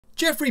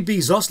Jeffrey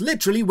Bezos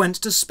literally went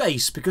to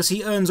space because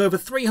he earns over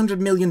 $300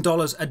 million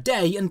a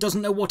day and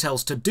doesn't know what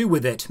else to do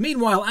with it.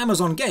 Meanwhile,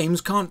 Amazon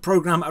Games can't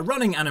program a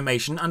running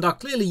animation and are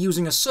clearly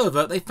using a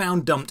server they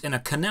found dumped in a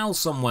canal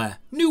somewhere.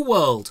 New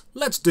world.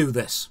 Let's do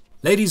this.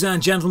 Ladies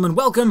and gentlemen,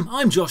 welcome.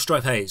 I'm Josh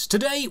Hayes.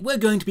 Today, we're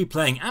going to be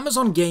playing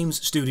Amazon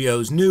Games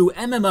Studios' new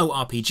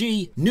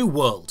MMORPG, New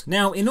World.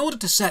 Now, in order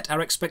to set our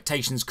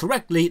expectations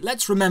correctly,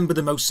 let's remember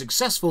the most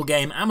successful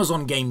game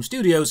Amazon Games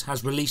Studios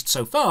has released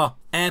so far,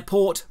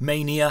 Airport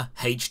Mania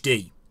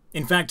HD.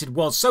 In fact, it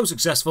was so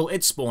successful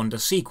it spawned a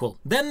sequel.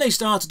 Then they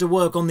started to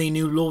work on the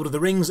new Lord of the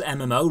Rings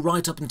MMO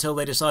right up until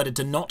they decided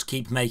to not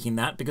keep making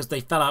that because they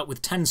fell out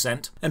with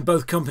Tencent, and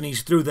both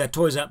companies threw their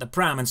toys out the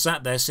pram and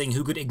sat there seeing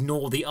who could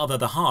ignore the other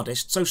the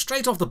hardest, so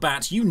straight off the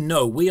bat you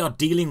know we are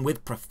dealing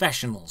with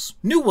professionals.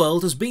 New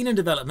World has been in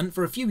development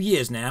for a few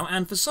years now,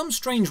 and for some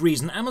strange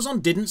reason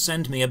Amazon didn't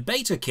send me a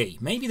beta key.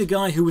 Maybe the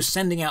guy who was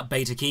sending out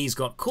beta keys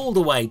got called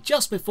away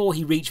just before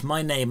he reached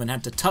my name and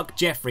had to tuck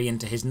Jeffrey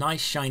into his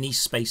nice shiny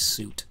space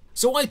suit.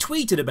 So I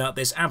tweeted about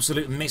this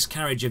absolute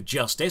miscarriage of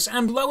justice,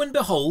 and lo and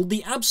behold,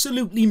 the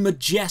absolutely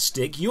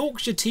majestic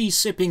Yorkshire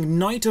tea-sipping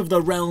Knight of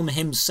the Realm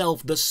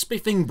himself, the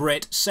Spiffing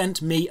Brit,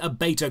 sent me a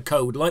beta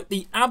code, like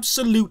the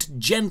absolute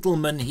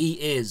gentleman he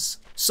is.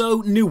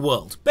 So, New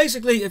World.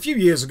 Basically, a few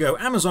years ago,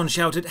 Amazon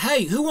shouted,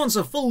 "Hey, who wants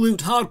a full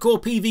loot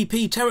hardcore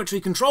PvP territory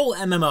control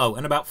MMO?"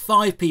 And about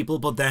 5 people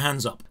put their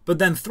hands up. But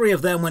then 3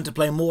 of them went to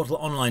play Mortal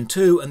Online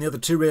 2, and the other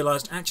 2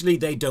 realised, actually,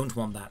 they don't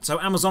want that. So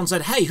Amazon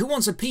said, "Hey, who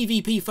wants a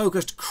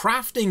PvP-focused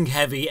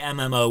crafting-heavy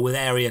MMO with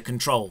area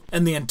control?"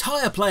 And the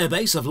entire player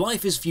base of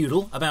Life is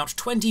Feudal, about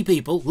 20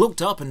 people,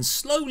 looked up and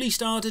slowly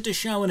started to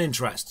show an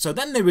interest. So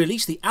then they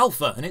released the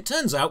alpha, and it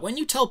turns out when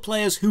you tell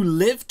players who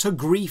live to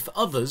grief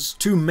others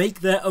to make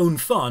their own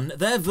fun,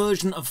 their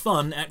version of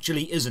fun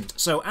actually isn't.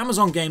 So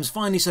Amazon Games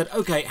finally said,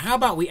 okay, how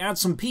about we add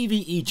some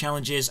PvE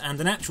challenges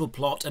and an actual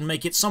plot and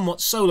make it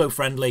somewhat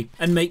solo-friendly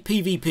and make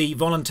PvP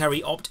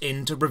voluntary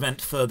opt-in to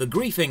prevent further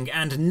griefing,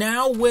 and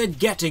now we're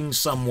getting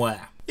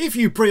somewhere. If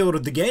you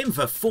pre-ordered the game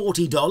for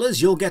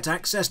 $40, you'll get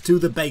access to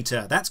the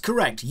beta. That's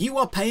correct, you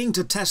are paying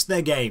to test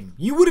their game.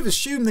 You would have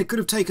assumed they could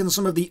have taken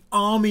some of the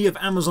army of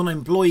Amazon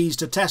employees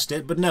to test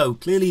it, but no,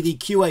 clearly the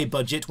QA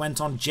budget went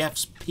on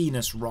Jeff's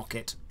penis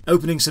rocket.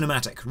 Opening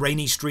cinematic,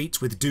 rainy streets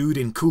with dude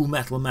in cool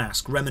metal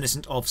mask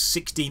reminiscent of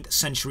 16th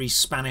century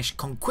Spanish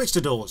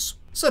conquistadors,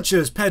 such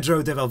as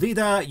Pedro de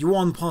Valverde,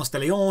 Juan Ponce de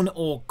Leon,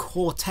 or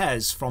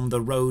Cortez from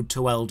The Road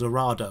to El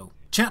Dorado.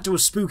 Chat to a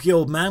spooky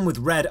old man with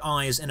red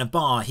eyes in a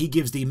bar. He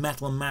gives the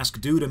metal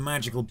mask dude a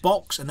magical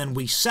box, and then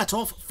we set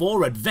off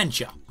for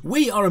adventure.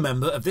 We are a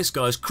member of this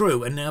guy's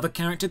crew, and now the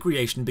character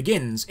creation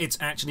begins. It's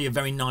actually a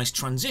very nice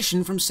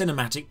transition from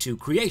cinematic to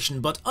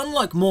creation, but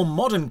unlike more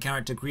modern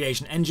character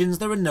creation engines,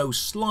 there are no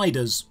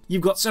sliders.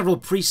 You've got several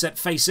preset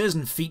faces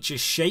and feature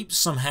shapes,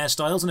 some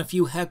hairstyles, and a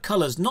few hair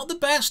colours. Not the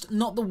best,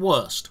 not the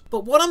worst.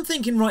 But what I'm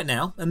thinking right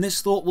now, and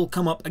this thought will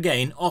come up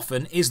again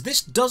often, is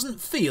this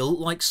doesn't feel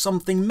like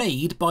something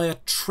made by a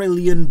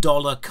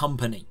trillion-dollar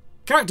company.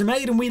 Character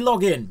made and we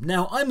log in.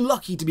 Now I'm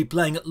lucky to be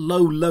playing at low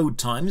load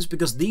times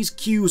because these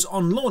queues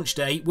on launch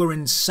day were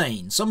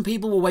insane. Some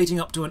people were waiting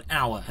up to an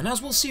hour, and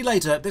as we'll see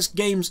later, this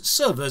game's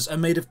servers are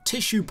made of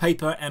tissue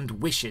paper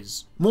and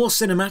wishes. More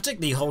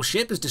cinematic, the whole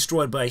ship is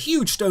destroyed by a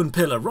huge stone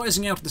pillar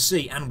rising out of the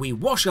sea, and we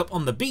wash up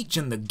on the beach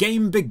and the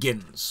game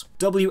begins.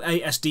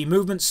 WASD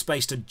movement,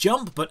 space to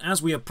jump, but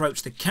as we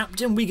approach the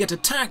captain we get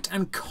attacked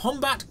and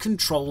combat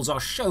controls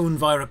are shown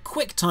via a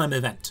quick time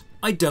event.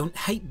 I don't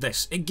hate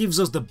this. It gives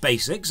us the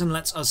basics and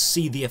lets us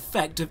see the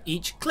effect of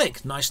each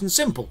click. Nice and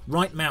simple.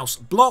 Right mouse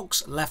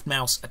blocks, left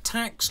mouse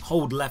attacks,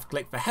 hold left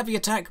click for heavy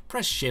attack,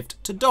 press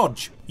shift to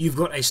dodge. You've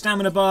got a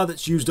stamina bar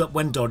that's used up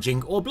when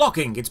dodging or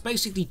blocking. It's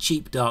basically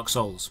cheap Dark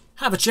Souls.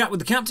 Have a chat with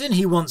the captain.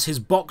 He wants his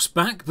box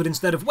back, but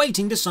instead of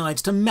waiting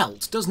decides to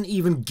melt. Doesn't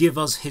even give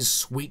us his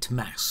sweet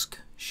mask.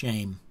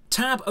 Shame.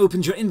 Tab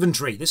opens your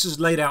inventory. This is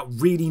laid out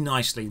really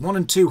nicely. 1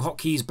 and 2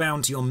 hotkeys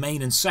bound to your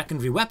main and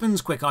secondary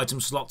weapons. Quick item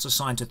slots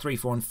assigned to 3,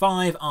 4 and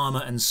 5.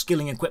 Armor and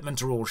skilling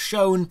equipment are all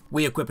shown.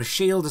 We equip a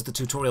shield as the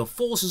tutorial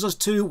forces us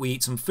to. We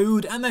eat some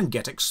food and then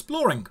get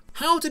exploring.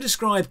 How to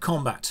describe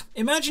combat.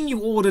 Imagine you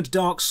ordered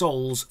Dark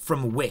Souls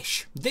from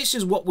Wish. This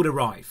is what would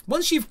arrive.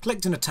 Once you've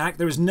clicked an attack,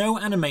 there is no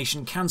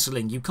animation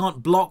cancelling. You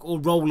can't block or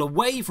roll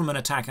away from an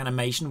attack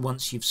animation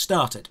once you've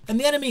started. And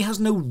the enemy has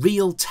no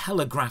real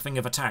telegraphing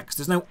of attacks.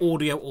 There's no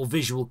audio or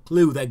visual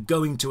clue they're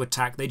going to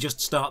attack. They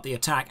just start the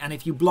attack, and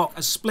if you block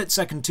a split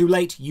second too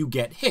late, you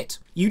get hit.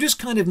 You just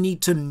kind of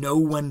need to know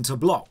when to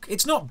block.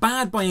 It's not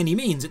bad by any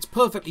means, it's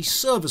perfectly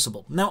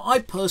serviceable. Now, I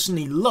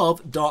personally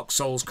love Dark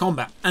Souls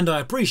combat, and I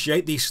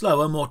appreciate the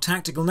slower, more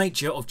tactical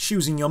nature of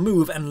choosing your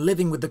move and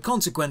living with the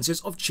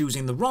consequences of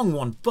choosing the wrong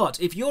one. But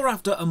if you're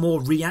after a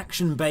more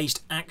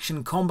reaction-based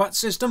action combat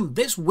system,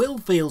 this will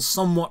feel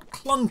somewhat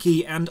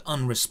clunky and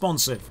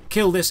unresponsive.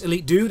 Kill this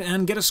elite dude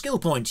and get a skill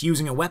point.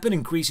 Using a weapon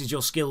increases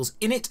your skill skills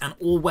in it, and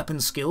all weapon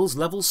skills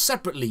level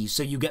separately,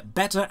 so you get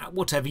better at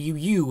whatever you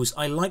use.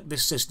 I like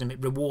this system. It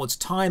rewards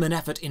time and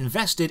effort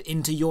invested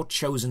into your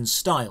chosen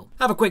style.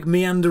 Have a quick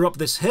meander up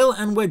this hill,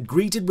 and we're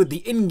greeted with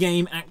the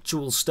in-game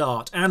actual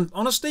start. And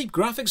honestly,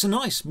 graphics are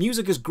nice.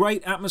 Music is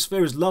great,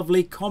 atmosphere is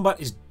lovely, combat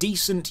is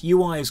decent,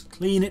 UI is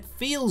clean, it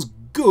feels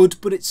good,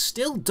 but it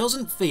still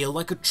doesn't feel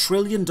like a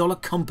trillion-dollar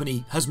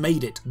company has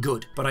made it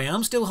good. But I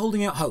am still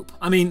holding out hope.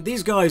 I mean,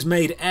 these guys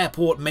made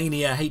Airport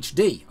Mania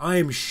HD.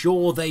 I'm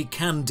sure they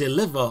can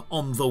deliver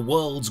on the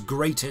world's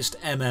greatest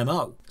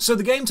MMO. So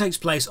the game takes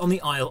place on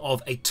the Isle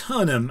of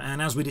Aeternum,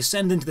 and as we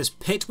descend into this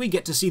pit, we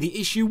get to see the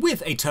issue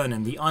with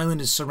Aeternum. The island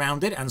is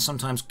surrounded and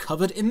sometimes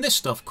covered in this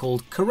stuff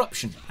called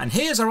corruption. And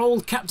here's our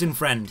old captain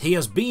friend. He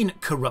has been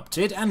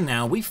corrupted, and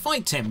now we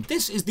fight him.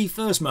 This is the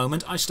first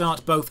moment I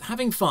start both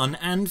having fun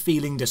and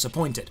feeling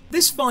disappointed.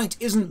 This fight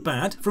isn't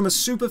bad from a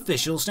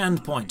superficial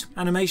standpoint.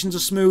 Animations are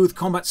smooth,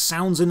 combat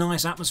sounds are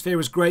nice, atmosphere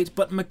is great,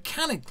 but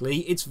mechanically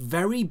it's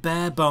very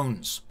bare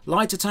bones.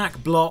 Light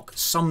attack, block,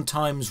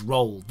 sometimes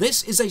roll.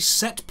 This is a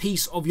set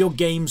piece of your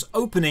game's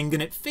opening,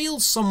 and it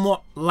feels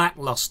somewhat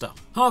lackluster.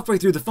 Halfway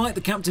through the fight,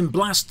 the captain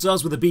blasts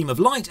us with a beam of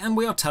light and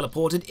we are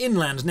teleported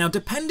inland. Now,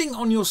 depending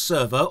on your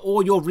server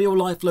or your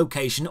real-life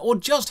location, or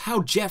just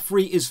how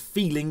Jeffrey is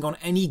feeling on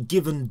any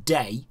given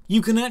day,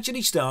 you can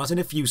actually start in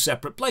a few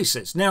separate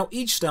places. Now,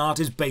 each start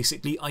is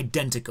basically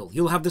identical.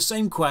 You'll have the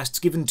same quests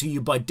given to you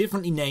by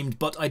differently named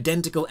but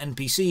identical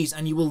NPCs,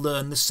 and you will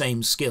learn the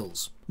same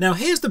skills. Now,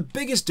 here's the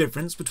biggest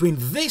difference between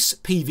this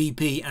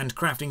PvP and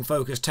crafting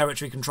focused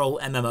territory control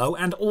MMO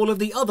and all of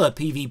the other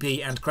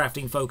PvP and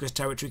crafting focused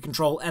territory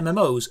control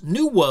MMOs.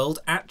 New World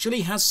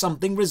actually has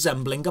something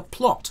resembling a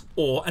plot,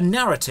 or a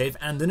narrative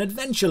and an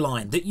adventure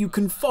line that you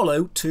can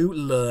follow to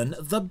learn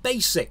the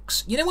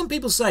basics. You know when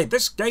people say,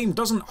 this game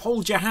doesn't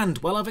hold your hand?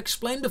 Well, I've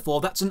explained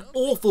before, that's an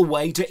awful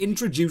way to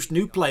introduce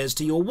new players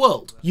to your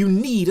world. You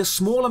need a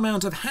small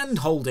amount of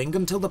hand-holding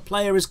until the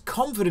player is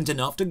confident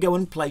enough to go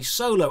and play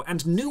solo,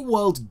 and New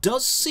World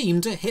does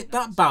seem to hit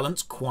that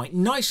balance quite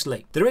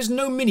nicely. There is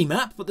no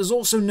minimap, but there's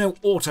also no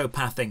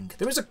auto-pathing.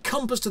 There is a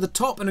compass to the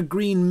top and a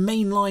green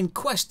mainline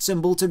quest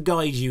symbol to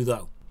guide you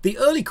though. The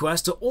early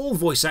quests are all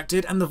voice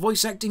acted, and the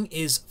voice acting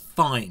is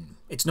fine.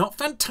 It's not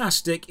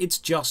fantastic, it's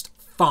just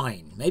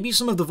fine. Maybe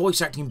some of the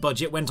voice acting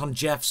budget went on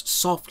Jeff's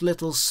soft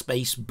little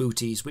space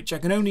booties, which I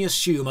can only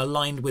assume are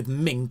lined with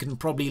mink and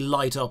probably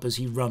light up as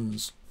he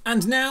runs.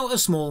 And now a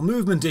small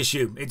movement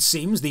issue. It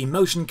seems the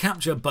motion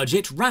capture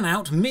budget ran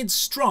out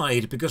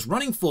mid-stride, because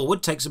running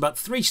forward takes about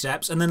 3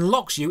 steps and then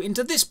locks you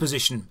into this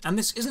position. And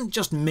this isn't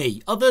just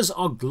me, others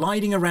are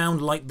gliding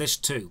around like this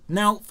too.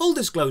 Now, full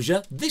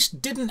disclosure, this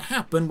didn't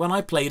happen when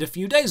I played a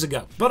few days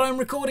ago. But I'm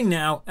recording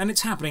now, and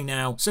it's happening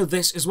now, so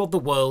this is what the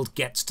world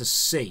gets to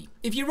see.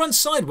 If you run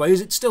sideways,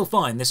 it's still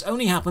fine. This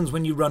only happens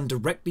when you run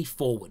directly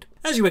forward.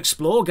 As you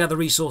explore, gather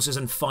resources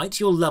and fight,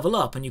 you'll level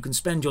up, and you can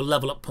spend your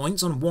level up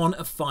points on one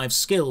of 5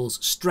 skills: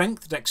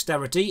 strength,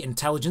 dexterity,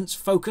 intelligence,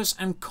 focus,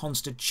 and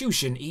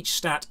constitution. Each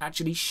stat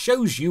actually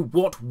shows you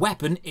what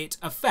weapon it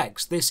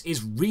affects. This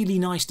is really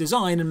nice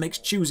design and makes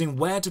choosing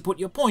where to put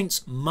your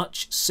points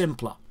much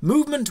simpler.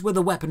 Movement with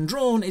a weapon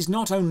drawn is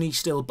not only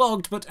still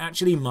bugged, but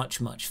actually much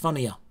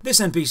funnier. This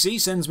NPC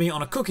sends me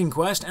on a cooking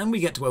quest, and we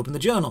get to open the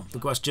journal. The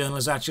quest journal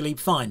is actually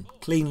fine,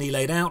 cleanly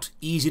laid out,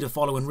 easy to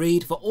follow and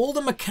read. For all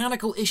the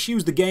mechanical issues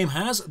the game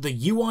has,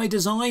 the UI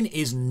design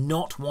is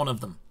not one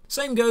of them.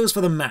 Same goes for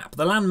the map.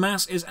 The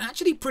landmass is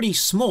actually pretty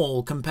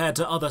small compared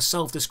to other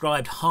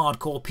self-described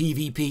hardcore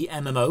PvP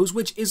MMOs,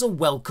 which is a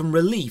welcome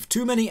relief.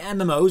 Too many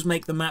MMOs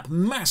make the map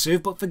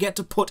massive but forget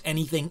to put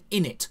anything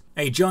in it.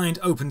 A giant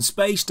open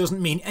space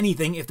doesn't mean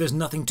anything if there's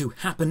nothing to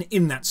happen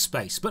in that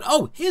space. But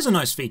oh, here's a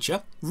nice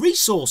feature.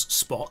 Resource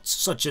spots,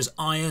 such as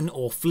iron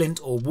or flint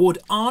or wood,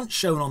 aren't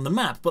shown on the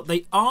map, but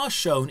they are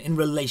shown in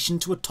relation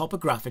to a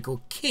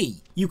topographical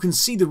key. You can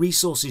see the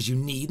resources you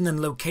need and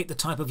then locate the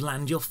type of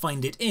land you'll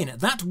find it in.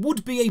 That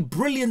would be a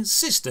brilliant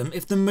system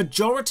if the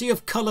majority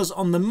of colours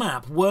on the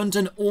map weren't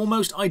an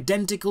almost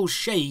identical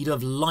shade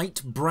of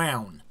light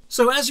brown.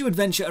 So as you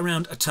adventure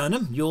around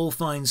Aeternum, you'll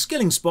find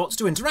skilling spots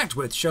to interact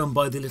with, shown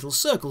by the little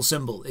circle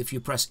symbol. If you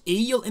press E,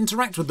 you'll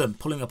interact with them,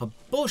 pulling up a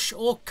bush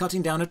or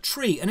cutting down a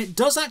tree, and it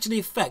does actually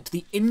affect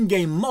the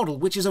in-game model,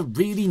 which is a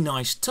really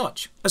nice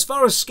touch. As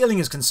far as skilling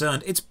is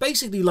concerned, it's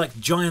basically like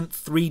giant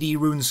 3D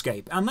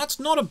RuneScape, and that's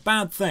not a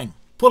bad thing.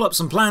 Pull up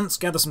some plants,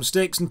 gather some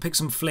sticks, and pick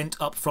some flint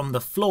up from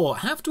the floor.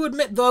 Have to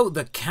admit though,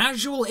 the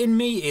casual in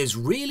me is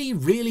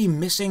really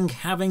missing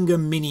having a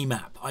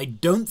minimap. I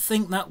don't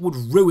think that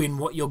would ruin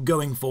what you're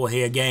going for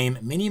here, game.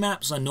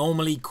 Minimaps are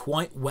normally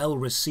quite well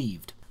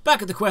received.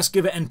 Back at the quest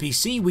giver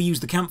NPC, we use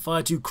the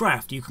campfire to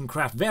craft. You can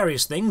craft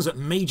various things at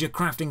major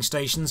crafting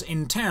stations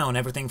in town.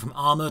 Everything from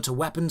armor to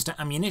weapons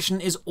to ammunition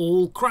is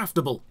all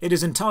craftable. It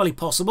is entirely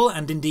possible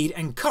and indeed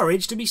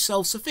encouraged to be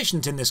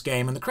self-sufficient in this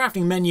game, and the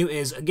crafting menu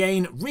is,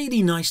 again,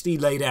 really nicely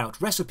laid out.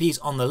 Recipes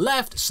on the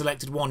left,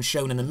 selected one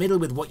shown in the middle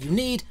with what you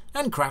need,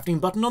 and crafting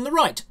button on the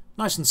right.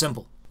 Nice and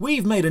simple.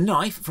 We've made a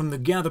knife from the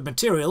gathered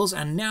materials,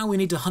 and now we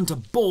need to hunt a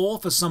boar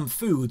for some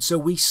food, so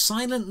we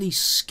silently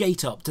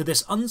skate up to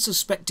this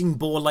unsuspecting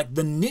boar like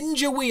the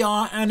ninja we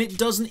are, and it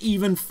doesn't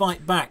even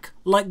fight back.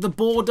 Like the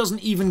boar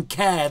doesn't even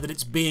care that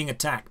it's being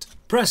attacked.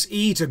 Press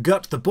E to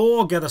gut the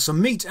boar, gather some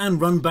meat,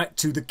 and run back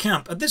to the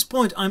camp. At this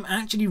point, I'm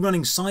actually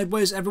running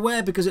sideways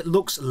everywhere because it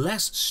looks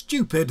less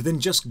stupid than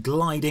just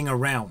gliding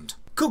around.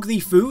 Cook the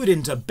food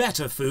into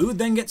better food,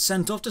 then get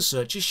sent off to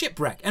search a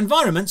shipwreck.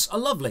 Environments are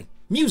lovely.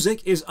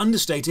 Music is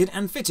understated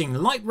and fitting.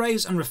 Light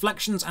rays and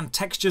reflections and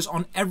textures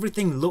on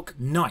everything look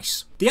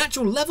nice. The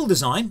actual level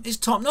design is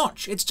top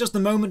notch. It's just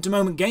the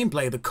moment-to-moment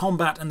gameplay, the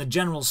combat and the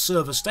general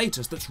server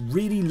status that's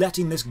really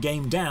letting this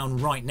game down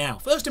right now.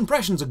 First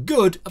impressions are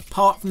good,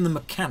 apart from the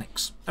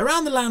mechanics.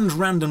 Around the land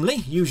randomly,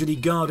 usually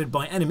guarded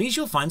by enemies,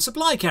 you'll find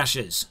supply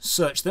caches.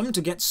 Search them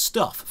to get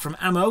stuff, from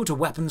ammo to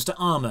weapons to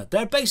armor.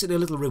 They're basically a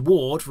little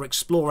reward for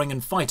exploring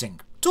and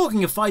fighting.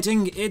 Talking of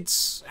fighting,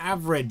 it's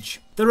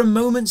average. There are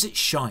moments it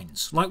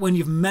shines, like when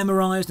you've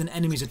memorised an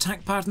enemy's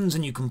attack patterns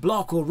and you can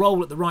block or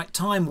roll at the right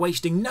time,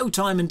 wasting no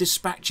time in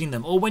dispatching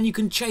them, or when you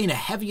can chain a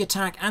heavy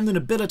attack and an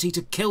ability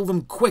to kill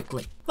them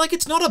quickly. Like,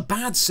 it's not a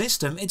bad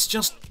system, it's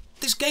just...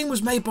 this game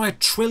was made by a $1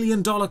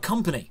 trillion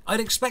company.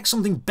 I'd expect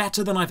something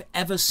better than I've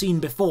ever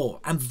seen before,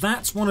 and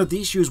that's one of the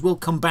issues we'll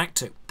come back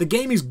to. The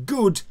game is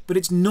good, but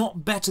it's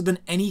not better than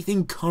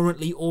anything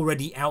currently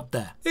already out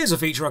there. Here's a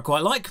feature I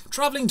quite like.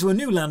 Travelling to a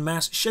new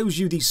landmass shows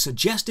you the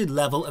suggested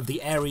level of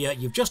the area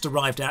you've just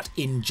arrived at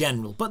in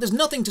general, but there's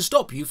nothing to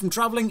stop you from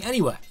travelling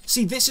anywhere.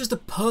 See, this is the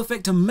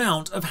perfect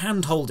amount of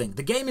hand-holding.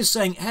 The game is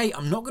saying, hey,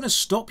 I'm not going to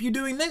stop you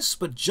doing this,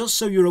 but just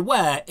so you're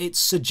aware, it's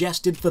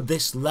suggested for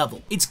this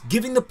level. It's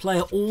giving the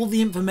player all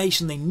the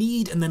information they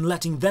need and then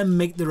letting them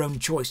make their own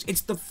choice. It's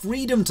the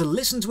freedom to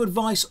listen to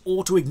advice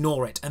or to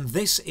ignore it, and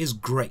this is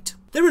great.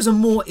 There is a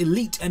more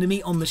elite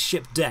enemy on the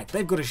ship deck.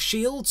 They've got a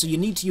shield, so you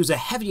need to use a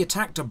heavy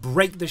attack to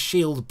break the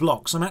shield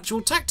block. Some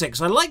actual tactics,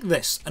 I like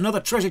this.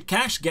 Another treasured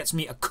cache gets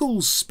me a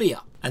cool spear.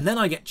 And then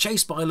I get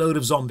chased by a load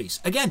of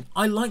zombies. Again,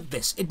 I like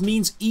this. It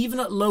means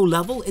even at low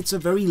level, it's a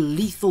very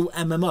lethal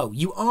MMO.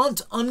 You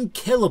aren't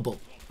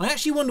unkillable. I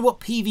actually wonder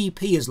what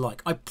PvP is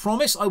like. I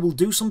promise I will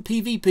do some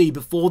PvP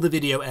before the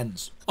video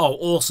ends. Oh,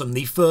 awesome.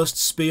 The first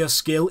spear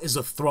skill is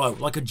a throw,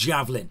 like a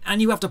javelin.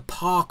 And you have to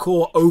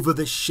parkour over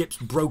the ship's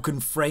broken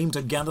frame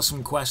to gather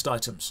some quest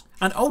items.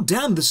 And oh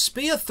damn, the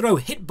spear throw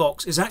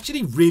hitbox is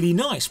actually really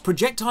nice.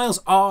 Projectiles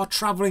are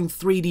travelling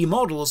 3D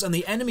models and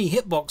the enemy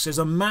hitboxes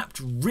are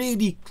mapped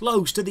really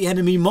close to the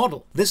enemy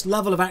model. This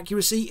level of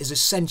accuracy is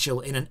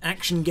essential in an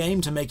action game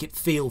to make it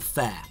feel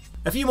fair.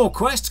 A few more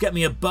quests get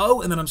me a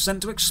bow and then I'm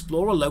sent to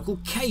explore a local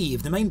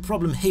cave. The main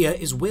problem here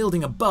is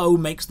wielding a bow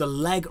makes the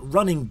leg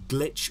running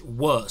glitch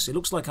worse. It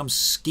looks like I'm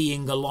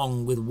skiing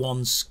along with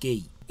one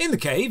ski. In the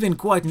cave, in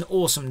quite an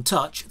awesome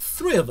touch,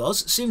 3 of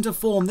us seem to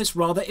form this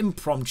rather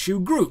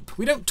impromptu group.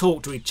 We don't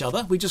talk to each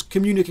other, we just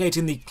communicate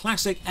in the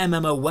classic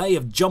MMO way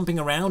of jumping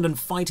around and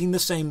fighting the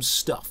same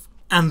stuff.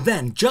 And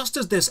then, just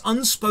as this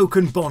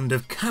unspoken bond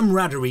of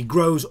camaraderie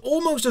grows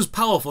almost as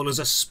powerful as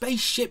a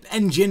spaceship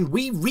engine,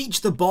 we reach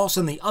the boss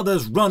and the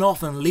others run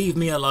off and leave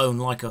me alone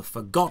like a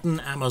forgotten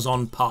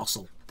Amazon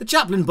parcel. The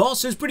chaplain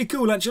boss is pretty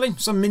cool actually.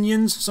 Some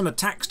minions, some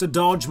attacks to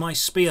dodge, my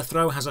spear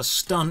throw has a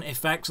stun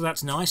effect, so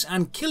that's nice,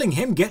 and killing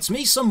him gets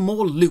me some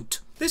more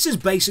loot. This is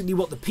basically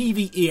what the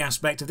PvE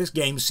aspect of this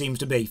game seems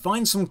to be.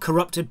 Find some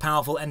corrupted,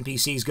 powerful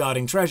NPCs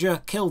guarding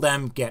treasure, kill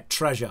them, get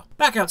treasure.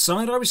 Back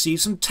outside, I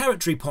received some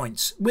territory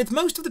points. With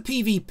most of the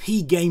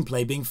PvP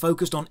gameplay being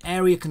focused on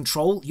area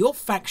control, your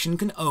faction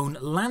can own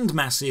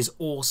landmasses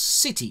or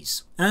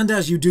cities. And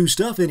as you do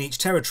stuff in each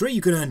territory,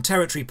 you can earn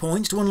territory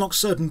points to unlock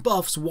certain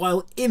buffs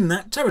while in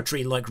that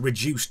territory, like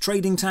reduced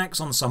trading tax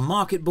on some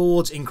market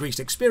boards, increased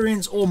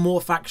experience, or more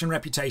faction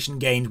reputation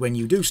gained when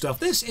you do stuff.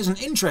 This is an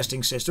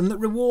interesting system that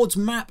rewards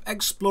map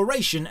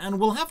exploration, and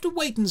we'll have to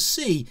wait and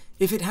see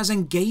if it has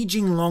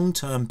engaging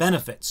long-term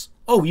benefits.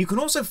 Oh, you can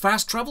also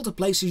fast travel to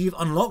places you've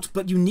unlocked,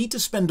 but you need to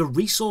spend a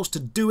resource to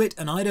do it,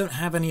 and I don't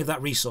have any of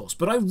that resource.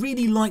 But I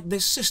really like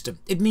this system.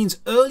 It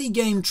means early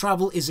game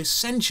travel is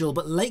essential,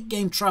 but late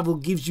game travel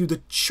gives you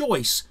the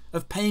choice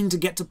of paying to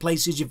get to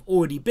places you've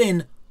already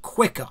been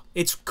quicker.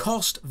 It's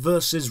cost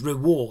versus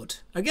reward.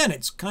 Again,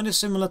 it's kind of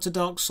similar to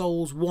Dark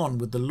Souls 1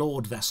 with the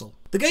Lord Vessel.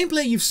 The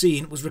gameplay you've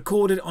seen was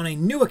recorded on a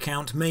new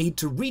account made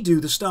to redo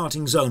the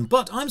starting zone,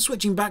 but I'm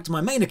switching back to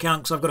my main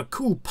account because I've got a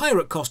cool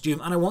pirate costume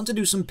and I want to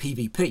do some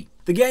PvP.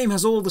 The game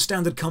has all the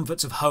standard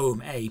comforts of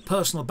home, a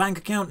personal bank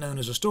account known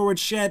as a storage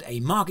shed, a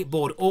market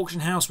board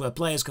auction house where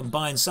players can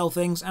buy and sell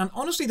things, and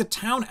honestly the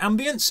town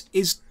ambience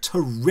is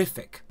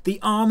terrific. The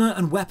armour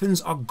and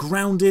weapons are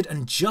grounded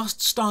and just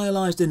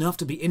stylised enough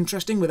to be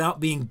interesting without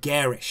being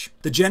garish.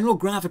 The general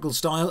graphical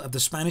style of the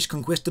Spanish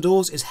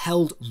conquistadors is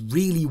held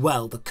really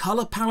well. The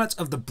colour palette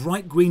of the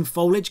bright green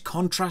foliage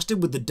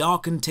contrasted with the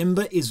darkened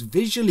timber is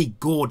visually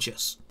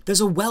gorgeous. There's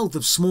a wealth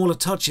of smaller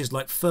touches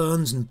like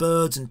ferns and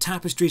birds and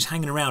tapestries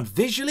hanging around.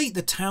 Visually,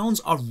 the towns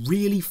are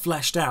really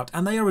fleshed out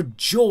and they are a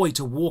joy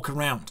to walk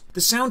around.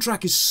 The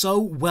soundtrack is so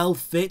well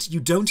fit, you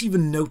don't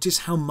even notice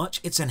how much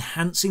it's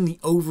enhancing the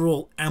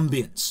overall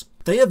ambience.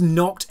 They have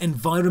knocked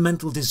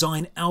environmental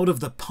design out of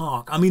the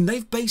park. I mean,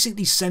 they've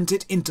basically sent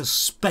it into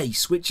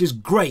space, which is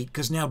great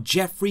because now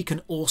Jeffrey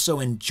can also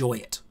enjoy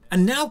it.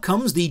 And now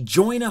comes the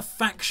join a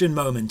faction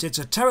moment. It's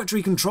a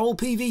territory control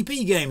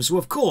PvP game, so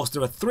of course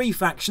there are 3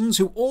 factions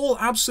who all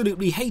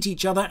absolutely hate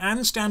each other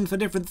and stand for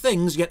different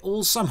things, yet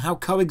all somehow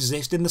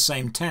coexist in the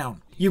same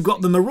town. You've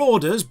got the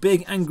Marauders,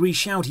 big angry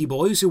shouty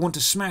boys who want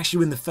to smash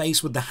you in the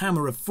face with the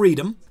hammer of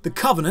freedom. The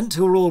Covenant,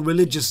 who are all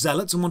religious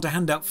zealots and want to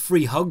hand out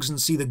free hugs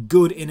and see the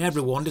good in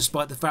everyone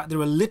despite the fact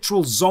there are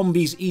literal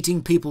zombies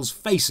eating people's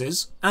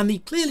faces. And the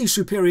clearly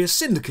superior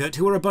Syndicate,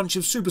 who are a bunch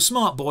of super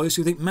smart boys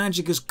who think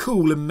magic is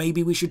cool and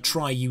maybe we should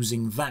try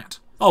using that.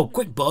 Oh,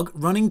 quick bug,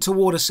 running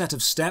toward a set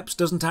of steps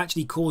doesn't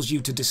actually cause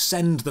you to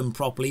descend them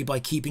properly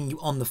by keeping you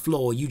on the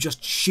floor. You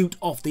just shoot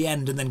off the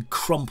end and then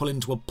crumple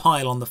into a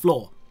pile on the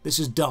floor. This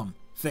is dumb.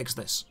 Fix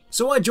this.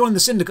 So I joined the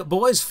Syndicate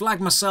boys,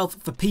 flag myself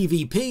for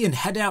PvP and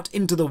head out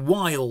into the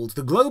wild.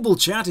 The global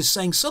chat is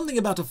saying something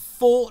about a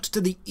fort to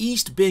the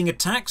east being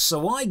attacked,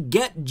 so I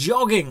get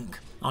jogging.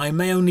 I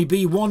may only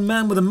be one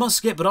man with a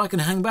musket, but I can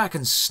hang back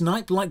and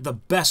snipe like the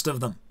best of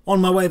them. On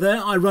my way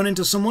there, I run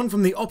into someone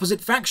from the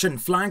opposite faction,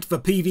 flagged for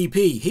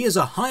PvP. He is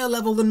a higher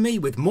level than me,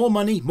 with more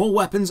money, more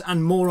weapons,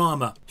 and more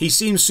armor. He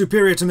seems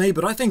superior to me,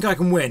 but I think I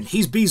can win.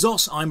 He's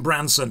Bezos, I'm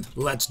Branson.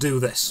 Let's do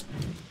this.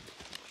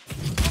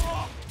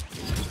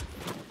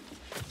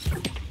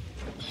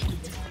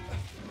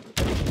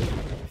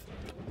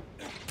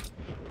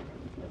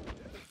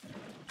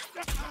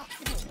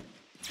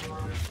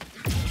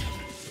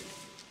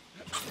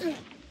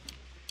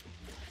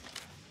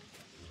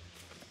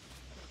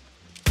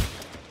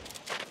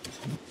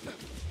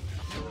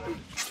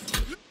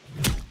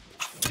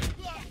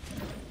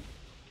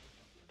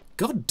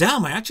 God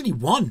damn, I actually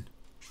won.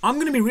 I'm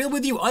going to be real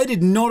with you, I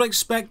did not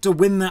expect to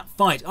win that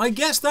fight. I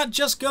guess that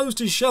just goes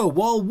to show,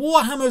 while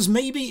warhammers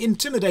may be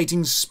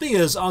intimidating,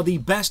 spears are the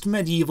best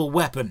medieval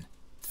weapon.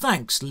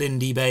 Thanks,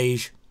 Lindy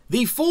Beige.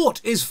 The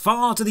fort is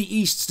far to the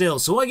east still,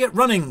 so I get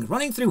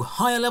running through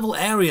higher level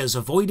areas,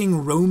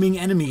 avoiding roaming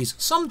enemies,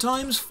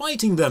 sometimes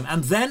fighting them,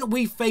 and then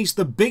we face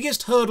the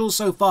biggest hurdle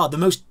so far, the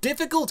most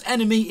difficult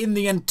enemy in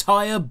the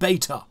entire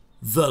beta.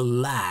 The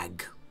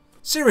lag.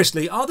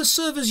 Seriously, are the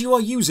servers you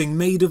are using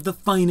made of the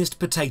finest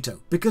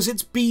potato? Because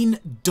it's been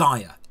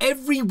dire.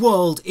 Every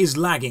world is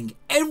lagging.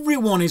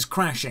 Everyone is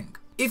crashing.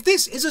 If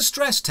this is a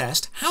stress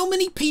test, how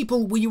many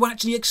people were you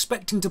actually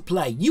expecting to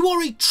play? You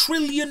are a $1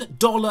 trillion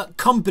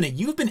company.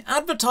 You've been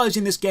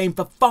advertising this game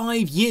for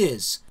 5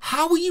 years.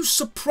 How were you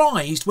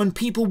surprised when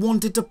people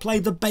wanted to play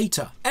the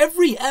beta?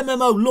 Every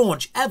MMO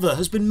launch ever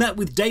has been met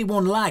with day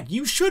 1 lag.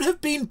 You should have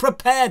been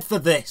prepared for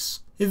this.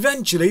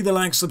 Eventually the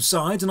lag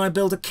subsides and I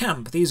build a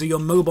camp. These are your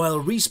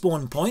mobile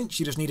respawn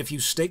points. You just need a few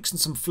sticks and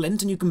some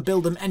flint and you can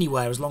build them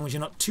anywhere as long as you're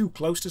not too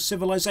close to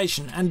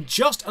civilization. And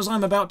just as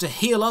I'm about to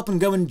heal up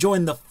and go and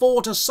join the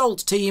Fort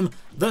Assault team,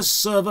 the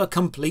server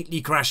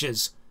completely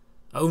crashes.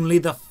 Only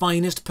the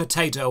finest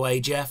potato, eh,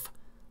 Jeff?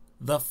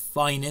 The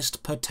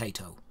finest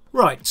potato.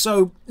 Right,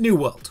 so, New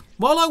World.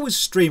 While I was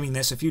streaming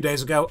this a few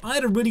days ago, I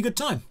had a really good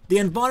time. The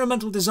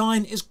environmental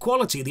design is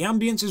quality, the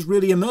ambience is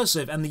really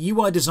immersive, and the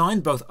UI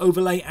design, both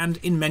overlay and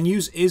in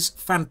menus, is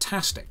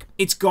fantastic.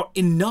 It's got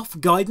enough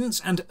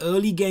guidance and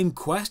early game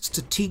quests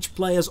to teach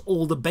players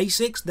all the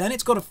basics, then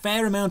it's got a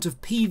fair amount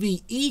of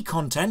PvE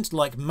content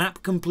like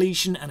map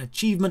completion and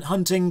achievement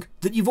hunting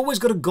that you've always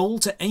got a goal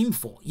to aim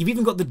for. You've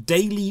even got the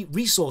daily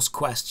resource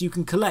quests you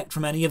can collect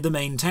from any of the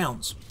main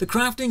towns. The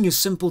crafting is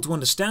simple to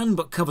understand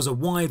but covers a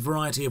wide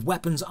variety of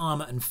weapons,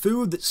 armor and food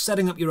that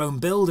setting up your own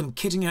build and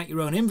kitting out your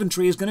own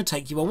inventory is going to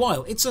take you a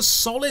while. It's a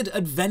solid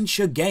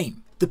adventure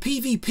game. The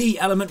PvP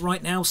element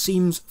right now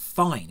seems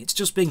fine, it's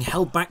just being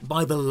held back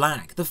by the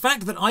lag. The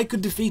fact that I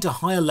could defeat a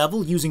higher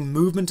level using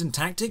movement and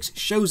tactics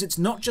shows it's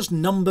not just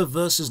number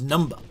versus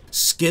number.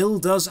 Skill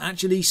does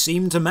actually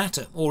seem to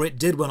matter, or it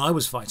did when I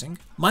was fighting.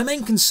 My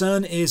main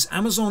concern is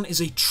Amazon is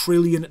a $1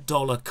 trillion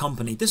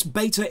company. This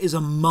beta is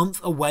a month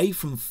away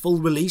from full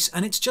release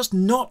and it's just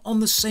not on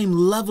the same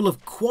level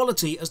of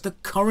quality as the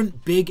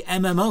current big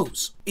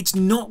MMOs. It's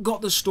not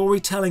got the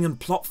storytelling and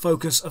plot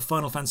focus of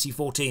Final Fantasy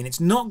XIV. It's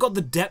not got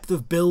the depth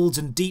of builds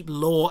and deep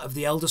lore of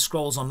the Elder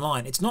Scrolls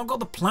Online. It's not got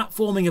the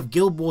platforming of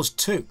Guild Wars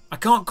 2. I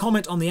can't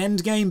comment on the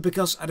endgame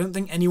because I don't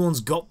think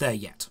anyone's got there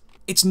yet.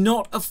 It's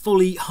not a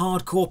fully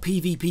hardcore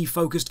PvP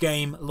focused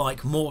game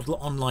like Mortal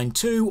Online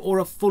 2 or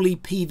a fully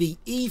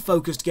PvE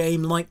focused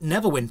game like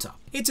Neverwinter.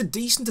 It's a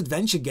decent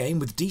adventure game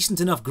with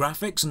decent enough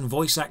graphics and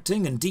voice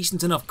acting and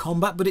decent enough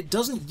combat, but it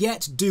doesn't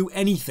yet do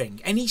anything,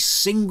 any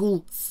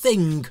single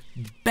thing,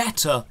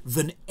 better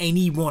than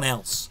anyone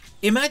else.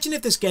 Imagine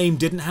if this game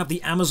didn't have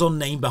the Amazon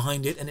name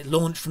behind it and it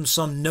launched from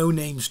some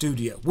no-name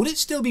studio. Would it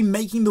still be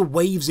making the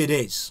waves it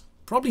is?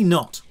 Probably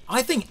not.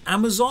 I think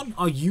Amazon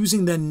are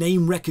using their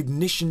name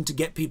recognition to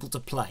get people to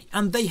play,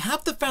 and they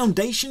have the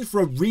foundation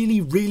for a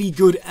really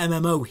good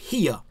MMO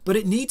here, but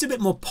it needs a bit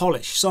more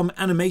polish, some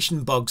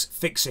animation bugs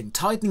fixing,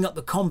 tightening up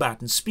the combat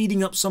and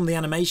speeding up some of the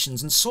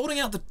animations and sorting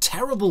out the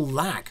terrible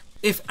lag.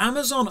 If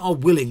Amazon are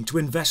willing to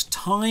invest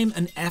time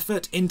and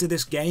effort into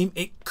this game,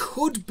 it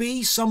could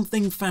be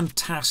something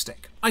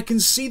fantastic. I can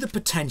see the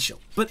potential,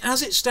 but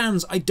as it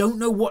stands, I don't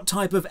know what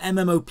type of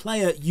MMO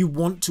player you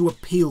want to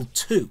appeal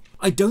to.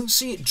 I don't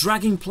see it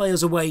dragging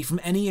players away from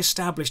any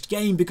established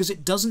game because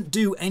it doesn't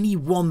do any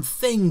one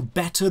thing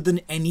better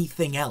than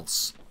anything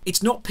else.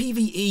 It's not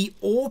PvE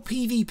or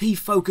PvP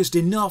focused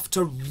enough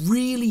to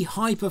really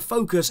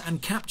hyper-focus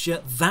and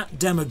capture that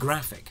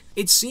demographic.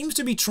 It seems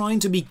to be trying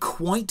to be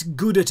quite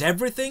good at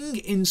everything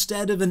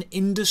instead of an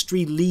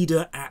industry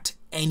leader at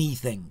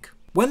anything.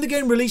 When the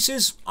game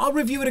releases, I'll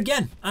review it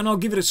again, and I'll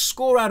give it a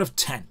score out of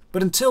 10.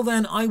 But until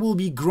then, I will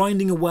be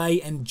grinding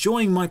away,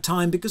 enjoying my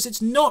time, because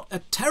it's not a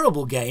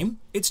terrible game,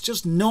 it's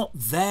just not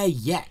there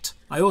yet.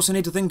 I also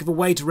need to think of a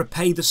way to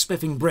repay the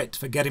Spiffing Brit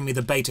for getting me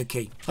the beta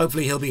key.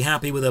 Hopefully he'll be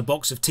happy with a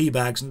box of tea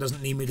bags and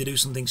doesn't need me to do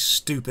something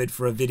stupid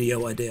for a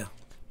video idea.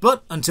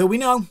 But until we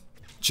know,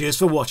 cheers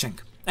for watching.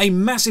 A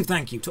massive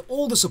thank you to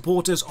all the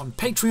supporters on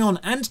Patreon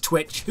and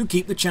Twitch who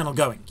keep the channel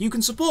going. You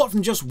can support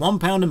from just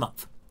 £1 a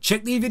month.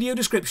 Check the video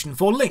description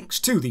for links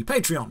to the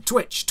Patreon,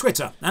 Twitch,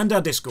 Twitter, and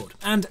our Discord.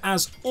 And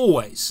as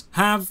always,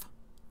 have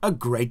a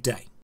great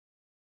day.